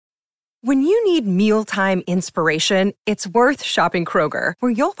When you need mealtime inspiration, it's worth shopping Kroger,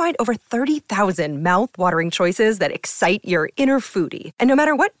 where you'll find over 30,000 mouth-watering choices that excite your inner foodie. And no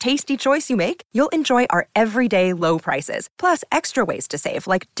matter what tasty choice you make, you'll enjoy our everyday low prices, plus extra ways to save,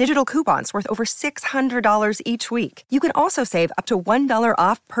 like digital coupons worth over $600 each week. You can also save up to $1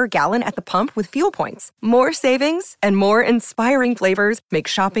 off per gallon at the pump with fuel points. More savings and more inspiring flavors make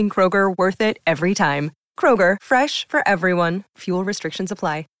shopping Kroger worth it every time. Kroger, fresh for everyone. Fuel restrictions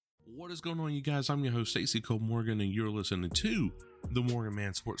apply. What is going on, you guys? I'm your host, Stacey Cole Morgan, and you're listening to the Morgan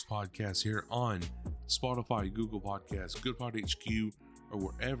Man Sports Podcast here on Spotify, Google Podcasts, GoodPod HQ, or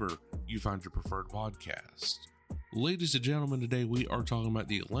wherever you find your preferred podcast. Ladies and gentlemen, today we are talking about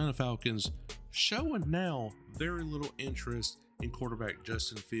the Atlanta Falcons showing now very little interest in quarterback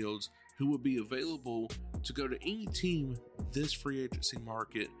Justin Fields, who will be available to go to any team this free agency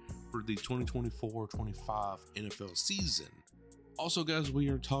market for the 2024-25 NFL season. Also, guys, we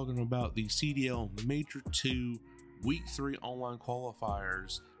are talking about the CDL Major 2 Week 3 online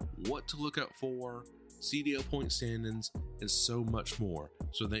qualifiers, what to look out for, CDL point standings, and so much more.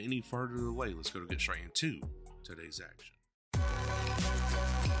 So without any further delay, let's go to get straight into today's action.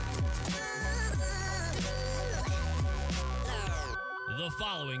 The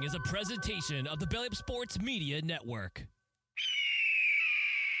following is a presentation of the Belly Up Sports Media Network.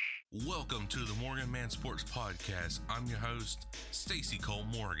 Welcome to the Morgan Man Sports Podcast. I'm your host, Stacey Cole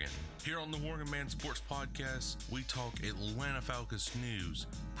Morgan. Here on the Morgan Man Sports Podcast, we talk Atlanta Falcons news,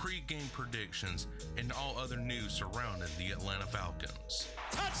 pre-game predictions, and all other news surrounding the Atlanta Falcons.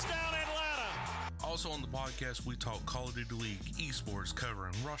 Touchdown, Atlanta! Also on the podcast, we talk Call of Duty League, esports,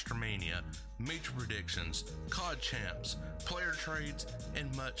 covering Roster Mania, major predictions, COD champs, player trades,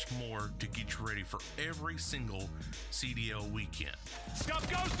 and much more to get you ready for every single CDL weekend. Scuff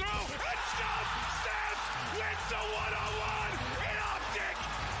goes through, and Scuff snaps, wins the one-on-one in optic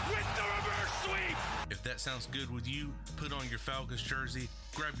with the reverse sweep. If that sounds good with you, put on your Falcons jersey,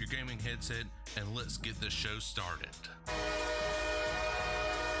 grab your gaming headset, and let's get this show started.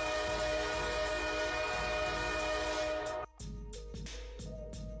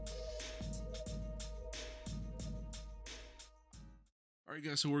 All right,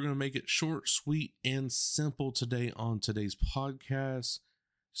 guys, so we're going to make it short, sweet, and simple today on today's podcast.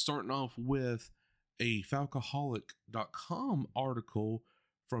 Starting off with a Falcoholic.com article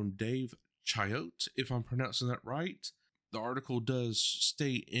from Dave Chiotte, if I'm pronouncing that right. The article does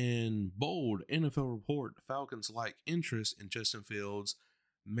state in bold, NFL report, Falcons lack interest in Justin Fields,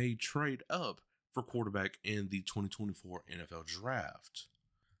 may trade up for quarterback in the 2024 NFL Draft.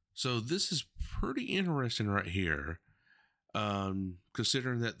 So this is pretty interesting right here.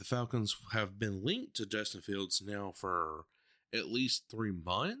 Considering that the Falcons have been linked to Justin Fields now for at least 3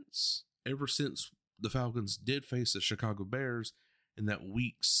 months, ever since the Falcons did face the Chicago Bears in that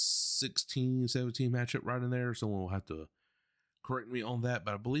week 16, 17 matchup right in there. Someone will have to correct me on that,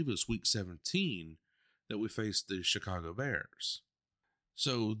 but I believe it was week 17 that we faced the Chicago Bears.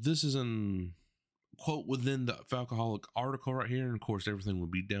 So this is an quote within the Falcoholic article right here, and of course everything will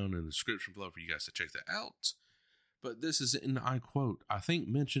be down in the description below for you guys to check that out. But this is, and I quote, I think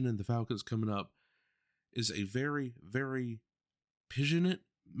mentioning the Falcons coming up is a very, very passionate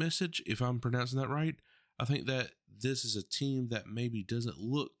message, if I'm pronouncing that right. I think that this is a team that maybe doesn't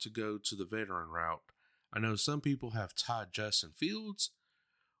look to go to the veteran route. I know some people have tied Justin Fields.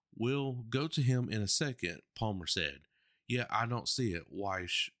 We'll go to him in a second, Palmer said. Yeah, I don't see it,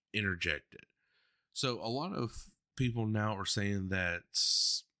 Weish interjected. So a lot of people now are saying that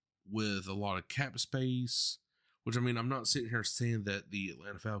with a lot of cap space, which, I mean, I'm not sitting here saying that the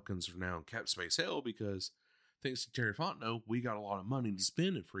Atlanta Falcons are now in cap space hell, because thanks to Terry Fontenot, we got a lot of money to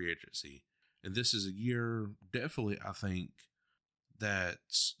spend in free agency. And this is a year, definitely, I think, that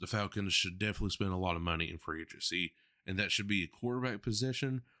the Falcons should definitely spend a lot of money in free agency. And that should be a quarterback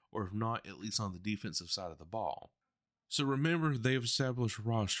position, or if not, at least on the defensive side of the ball. So remember, they've established a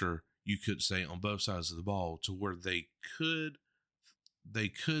roster, you could say, on both sides of the ball to where they could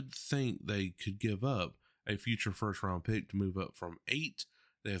think they could give up a future first-round pick to move up from 8.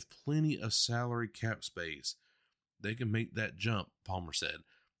 They have plenty of salary cap space. They can make that jump, Palmer said.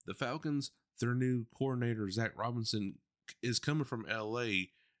 The Falcons, their new coordinator, Zach Robinson, is coming from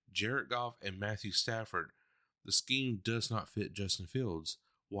L.A., Jared Goff, and Matthew Stafford. The scheme does not fit Justin Fields,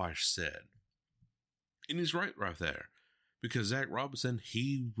 Weish said. And he's right there. Because Zach Robinson,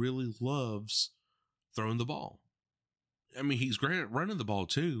 he really loves throwing the ball. I mean, he's great at running the ball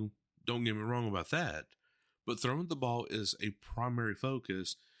too. Don't get me wrong about that. But throwing the ball is a primary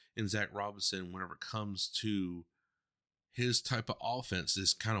focus in Zach Robinson whenever it comes to his type of offense,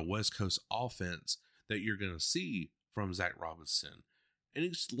 this kind of West Coast offense that you're going to see from Zach Robinson. And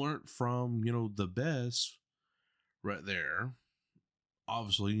he's learned from, the best right there.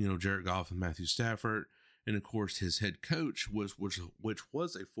 Obviously, Jared Goff and Matthew Stafford. And of course, his head coach which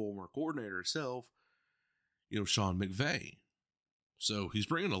was a former coordinator himself, Sean McVay. So he's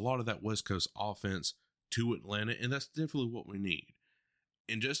bringing a lot of that West Coast offense to Atlanta, and that's definitely what we need.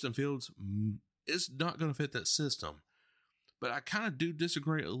 And Justin Fields is not going to fit that system. But I kind of do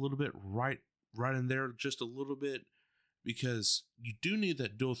disagree a little bit right in there, just a little bit, because you do need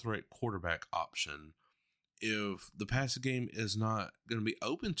that dual threat quarterback option. If the passing game is not going to be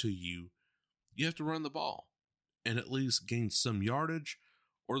open to you, you have to run the ball and at least gain some yardage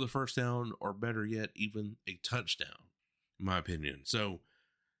or the first down, or better yet, even a touchdown, in my opinion. So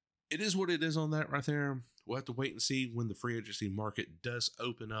it is what it is on that right there. We'll have to wait and see when the free agency market does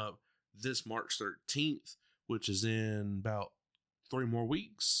open up this March 13th, which is in about 3 more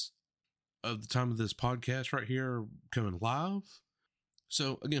weeks of the time of this podcast right here coming live.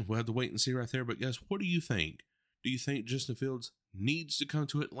 So again, we'll have to wait and see right there. But guys, what do you think? Do you think Justin Fields needs to come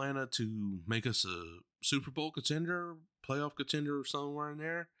to Atlanta to make us a Super Bowl contender, playoff contender, somewhere in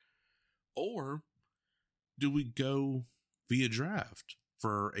there? Or do we go via draft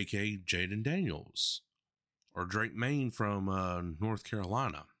for AKA Jaden Daniels or Drake Maine from North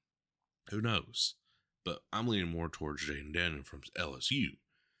Carolina? Who knows? But I'm leaning more towards Jaden Daniels from LSU.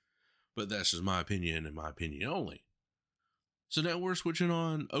 But that's just my opinion and my opinion only. So now we're switching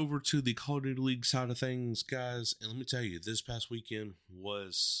on over to the Call of Duty League side of things, guys. And let me tell you, this past weekend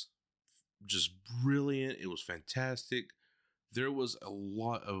was just brilliant. It was fantastic. There was a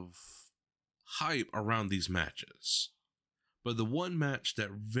lot of hype around these matches. But the one match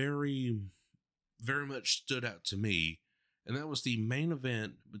that very, very much stood out to me, and that was the main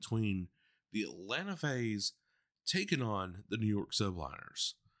event between the Atlanta FaZe taking on the New York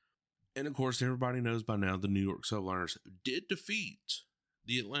Subliners. And of course, everybody knows by now the New York Subliners did defeat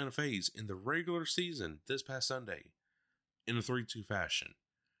the Atlanta FaZe in the regular season this past Sunday in a 3-2 fashion.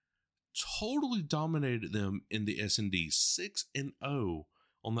 Totally dominated them in the S&D, 6-0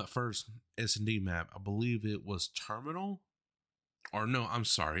 on that first S&D map. I believe it was Terminal. Or no, I'm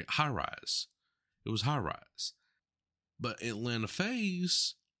sorry, High Rise. It was High Rise. But Atlanta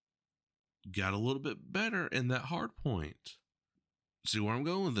FaZe got a little bit better in that hard point. See where I'm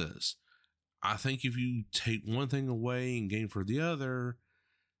going with this? I think if you take one thing away and gain for the other,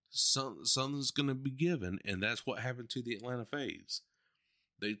 something's going to be given. And that's what happened to the Atlanta FaZe.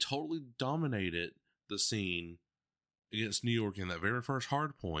 They totally dominated the scene against New York in that very first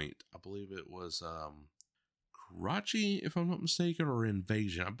hard point. I believe it was Karachi, if I'm not mistaken, or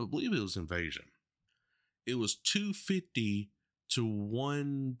Invasion. I believe it was Invasion. It was 250 to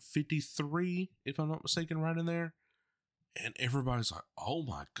 153, if I'm not mistaken, right in there. And everybody's like, oh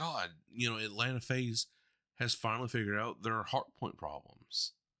my God, Atlanta FaZe has finally figured out their hardpoint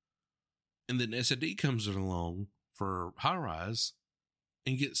problems. And then S&D comes along for High Rise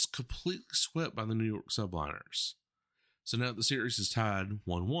and gets completely swept by the New York Subliners. So now the series is tied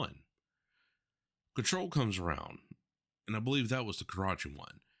 1-1. Control comes around, and I believe that was the Karachi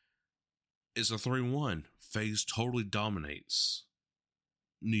one. It's a 3-1. FaZe totally dominates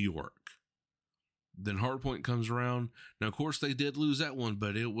New York. Then Hardpoint comes around. Now, of course, they did lose that one,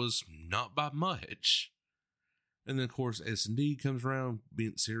 but it was not by much. And then, of course, S&D comes around,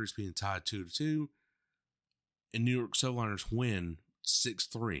 series being tied 2-2. And New York Subliners win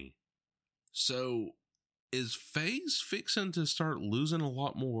 6-3. So, is FaZe fixing to start losing a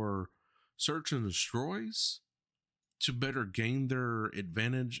lot more search and destroys to better gain their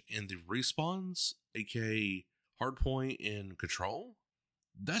advantage in the respawns, aka Hardpoint and Control?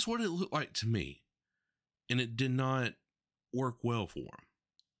 That's what it looked like to me. And it did not work well for them.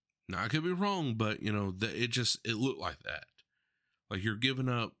 Now, I could be wrong, but, it looked like that. Like you're giving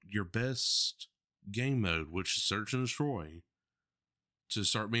up your best game mode, which is Search and Destroy, to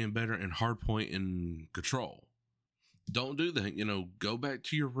start being better in Hardpoint and Control. Don't do that. Go back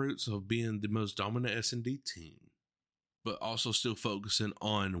to your roots of being the most dominant S&D team, but also still focusing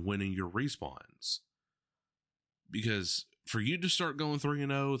on winning your respawns. Because for you to start going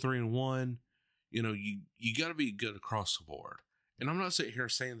 3-0, 3-1, you got to be good across the board. And I'm not sitting here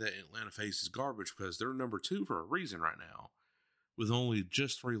saying that Atlanta FaZe is garbage, because they're number 2 for a reason right now, with only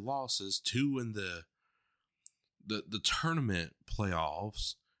just 3 losses, 2 in the tournament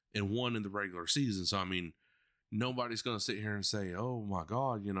playoffs and 1 in the regular season. So, I mean, nobody's going to sit here and say, oh my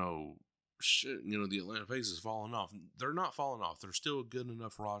God, shit, the Atlanta FaZe is falling off. They're not falling off. They're still a good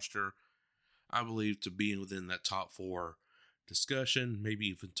enough roster, I believe, to be within that top 4 discussion, maybe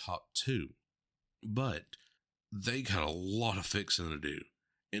even top 2. But they got a lot of fixing to do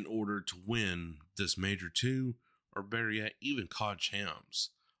in order to win this Major 2 or better yet, even COD champs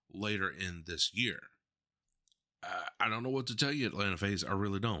later in this year. I don't know what to tell you, Atlanta FaZe. I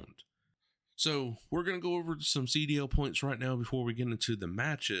really don't. So we're going to go over some CDL points right now before we get into the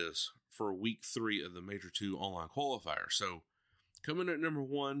matches for week 3 of the Major 2 online qualifier. So coming at number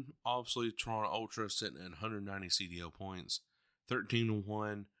 1, obviously Toronto Ultra sitting at 190 CDL points,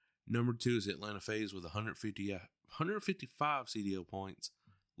 13-1. Number 2 is Atlanta FaZe with 155 CDL points,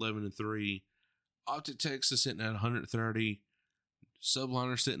 11-3. Optic Texas sitting at 130.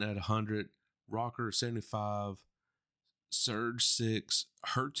 Subliner sitting at 100. Rocker 75. Surge 6.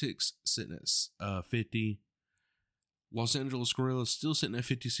 Hertix sitting at 50. Los Angeles Gorillas still sitting at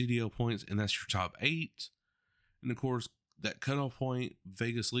 50 CDL points, and that's your top 8. And of course, that cutoff point,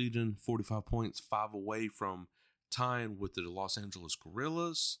 Vegas Legion, 45 points, 5 away from tying with the Los Angeles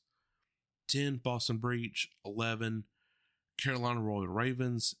Gorillas. 10, Boston Breach, 11, Carolina Royal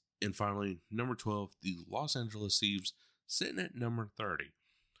Ravens, and finally, number 12, the Los Angeles Thieves, sitting at number 30.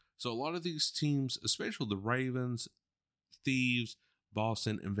 So a lot of these teams, especially the Ravens, Thieves,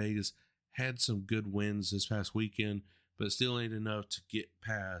 Boston, and Vegas, had some good wins this past weekend, but still ain't enough to get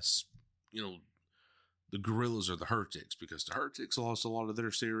past, the Gorillas or the Hertix, because the Hertix lost a lot of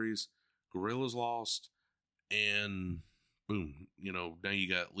their series, Gorillas lost, and boom, now you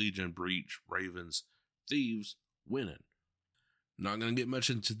got Legion, Breach, Ravens, Thieves winning. Not going to get much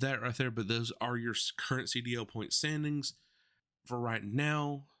into that right there, but those are your current CDL point standings for right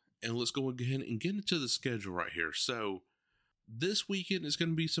now. And let's go ahead and get into the schedule right here. So this weekend is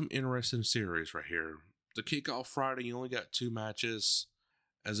going to be some interesting series right here. The kickoff Friday, you only got 2 matches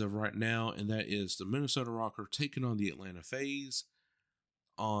as of right now, and that is the Minnesota Rocker taking on the Atlanta FaZe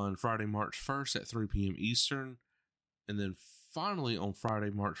on Friday, March 1st at 3 p.m. Eastern. And then finally on Friday,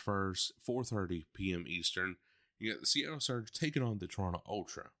 March 1st, 4:30 p.m. Eastern, you got the Seattle Surge taking on the Toronto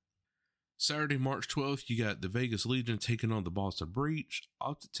Ultra. Saturday, March 12th, you got the Vegas Legion taking on the Boston Breach.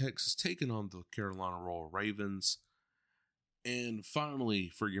 Optic Texas taking on the Carolina Royal Ravens. And finally,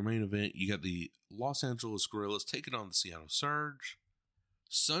 for your main event, you got the Los Angeles Gorillas taking on the Seattle Surge.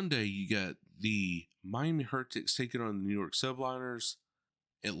 Sunday, you got the Miami Hertix taking on the New York Subliners.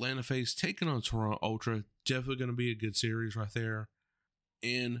 Atlanta FaZe taking on Toronto Ultra. Definitely going to be a good series right there.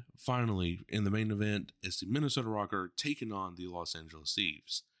 And finally, in the main event, is the Minnesota Rocker taking on the Los Angeles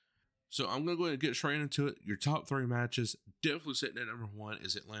Thieves. So I'm going to go ahead and get straight into it. Your top 3 matches, definitely sitting at number 1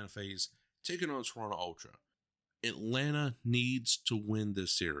 is Atlanta FaZe taking on Toronto Ultra. Atlanta needs to win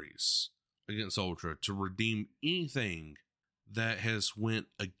this series against Ultra to redeem anything that has went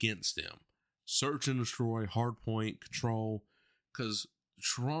against them. Search and destroy, hardpoint, control, because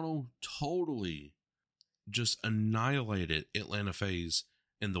Toronto totally just annihilated Atlanta FaZe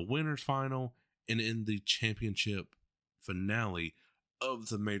in the winners final and in the championship finale of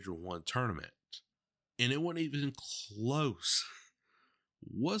the Major 1 tournament. And it wasn't even close.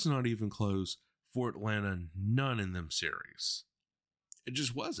 Was not even close for Atlanta, none in them series. It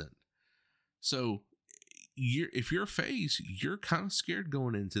just wasn't. So if you're FaZe, you're kind of scared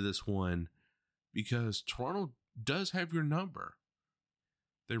going into this one because Toronto does have your number.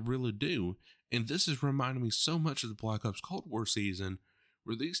 They really do. And this is reminding me so much of the Black Ops Cold War season,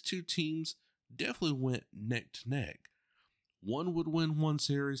 where these two teams definitely went neck to neck. One would win one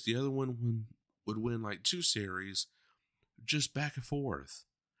series, the other one would win like 2 series, just back and forth.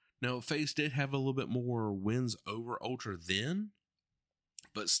 Now, FaZe did have a little bit more wins over Ultra then,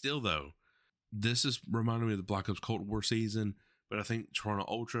 but still though, this is reminding me of the Black Ops Cold War season, but I think Toronto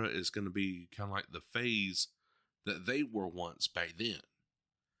Ultra is going to be kind of like the FaZe that they were once back then.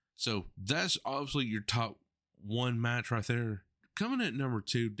 So that's obviously your top 1 match right there. Coming at number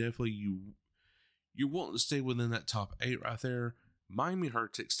 2, definitely you're wanting to stay within that top 8 right there. Miami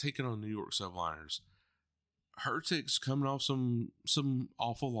Hertix taking on New York Subliners. Hertix coming off some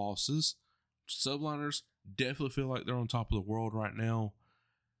awful losses. Subliners definitely feel like they're on top of the world right now,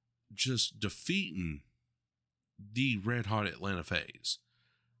 just defeating the red hot Atlanta FaZe.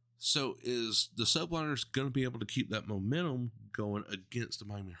 So is the Subliners going to be able to keep that momentum going against the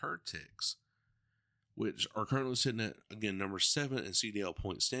Miami Hertix, which are currently sitting at, again, number 7 in CDL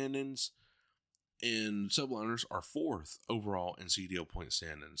point standings, and Subliners are 4th overall in CDL point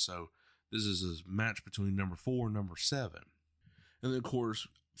standings. So this is a match between number 4 and number 7. And then, of course,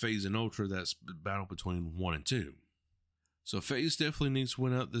 FaZe and Ultra, that's the battle between 1 and 2. So FaZe definitely needs to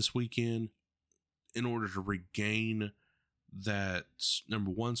win out this weekend in order to regain that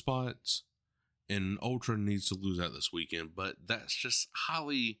number 1 spot, and Ultra needs to lose out this weekend, but that's just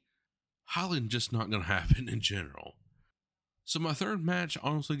highly just not going to happen in general. So my third match,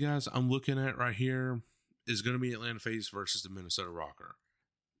 honestly guys, I'm looking at right here is going to be Atlanta FaZe versus the Minnesota Rocker.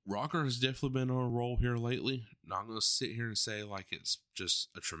 Rocker has definitely been on a roll here lately. Not going to sit here and say like it's just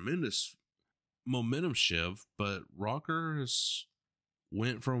a tremendous momentum shift, but Rocker has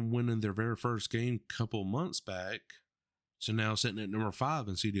went from winning their very first game a couple months back to now sitting at number 5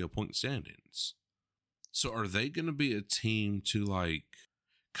 in CDL point standings. So are they going to be a team to like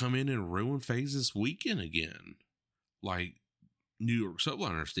come in and ruin FaZe this weekend again, like New York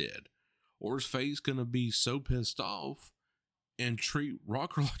Subliners did? Or is FaZe going to be so pissed off and treat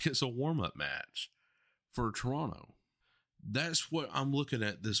Rocker like it's a warm-up match for Toronto? That's what I'm looking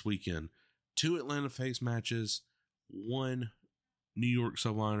at this weekend. 2 Atlanta FaZe matches, 1 New York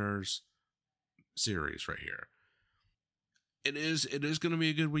Subliners series right here. It is going to be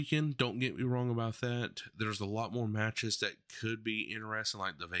a good weekend. Don't get me wrong about that. There's a lot more matches that could be interesting,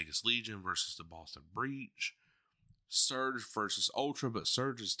 like the Vegas Legion versus the Boston Breach, Surge versus Ultra, but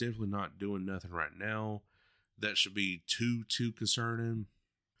Surge is definitely not doing nothing right now. That should be too concerning.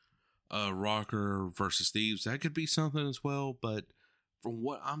 Rocker versus Thieves, that could be something as well, but from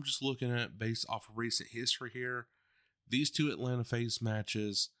what I'm just looking at based off of recent history here, these 2 Atlanta FaZe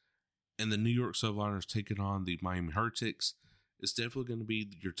matches and the New York Subliners taking on the Miami Heretics is definitely going to be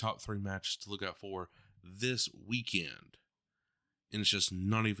your top 3 matches to look out for this weekend. And it's just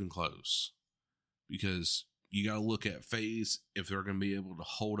not even close. Because you got to look at FaZe if they're going to be able to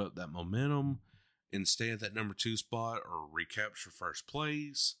hold up that momentum and stay at that number 2 spot or recapture first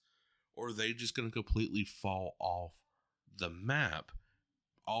place, or are they just going to completely fall off the map,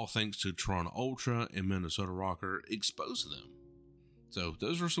 all thanks to Toronto Ultra and Minnesota Rocker exposing them. So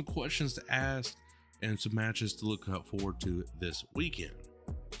those are some questions to ask and some matches to look out forward to this weekend.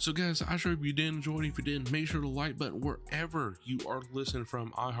 So guys, I sure hope you did enjoy it. If you did, make sure to like button wherever you are listening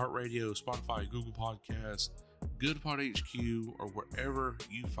from, iHeartRadio, Spotify, Google Podcasts, GoodPod HQ, or wherever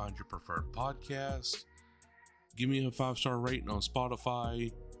you find your preferred podcast. Give me a 5-star rating on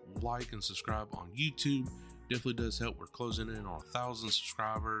Spotify, like and subscribe on YouTube. Definitely does help. We're closing in on 1,000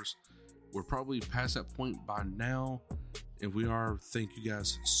 subscribers. We're probably past that point by now. If we are, thank you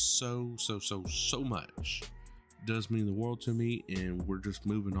guys so much. It does mean the world to me, and we're just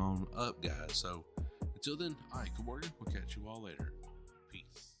moving on up, guys. So until then, good morning. We'll catch you all later.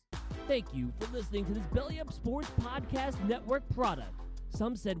 Peace. Thank you for listening to this Belly Up Sports Podcast Network product.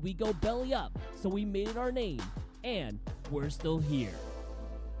 Some said we go belly up, so we made it our name, and we're still here.